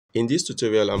In this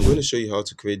tutorial, I'm going to show you how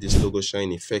to create this logo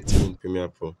shine effect in Premiere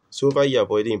Pro. So over here, I've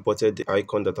already imported the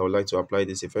icon that I would like to apply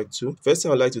this effect to. First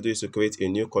thing I'd like to do is to create a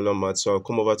new color matte. So I'll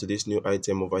come over to this new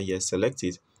item over here, select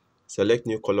it, select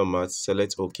new color matte,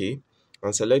 select OK,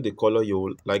 and select the color you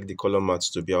would like the color matte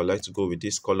to be. I would like to go with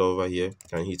this color over here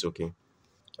and hit OK.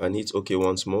 And hit OK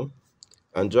once more.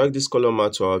 And drag this color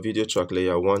matte to our video track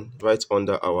layer 1 right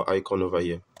under our icon over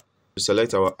here.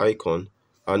 Select our icon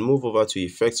and move over to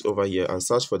effects over here and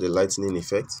search for the lightning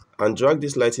effect and drag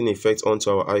this lightning effect onto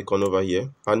our icon over here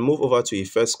and move over to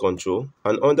effects control,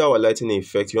 and under our lightning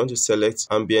effect you want to select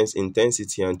ambience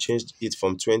intensity and change it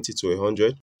from 20 to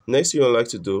 100. Next thing you would like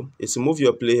to do is to move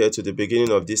your playhead to the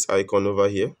beginning of this icon over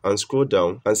here and scroll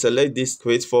down and select this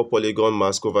create 4 polygon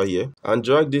mask over here and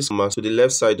drag this mask to the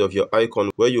left side of your icon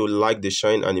where you would like the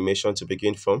shine animation to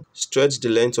begin from. Stretch the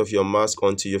length of your mask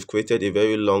until you've created a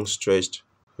very long stretched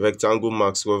rectangle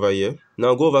mask over here.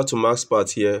 Now go over to mask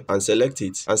part here and select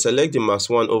it and select the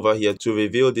mask 1 over here to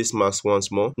reveal this mask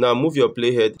once more. Now move your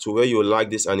playhead to where you would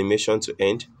like this animation to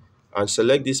end and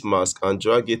select this mask and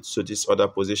drag it to this other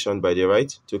position by the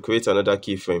right to create another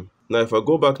keyframe. Now if I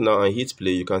go back now and hit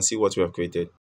play, you can see what we have created.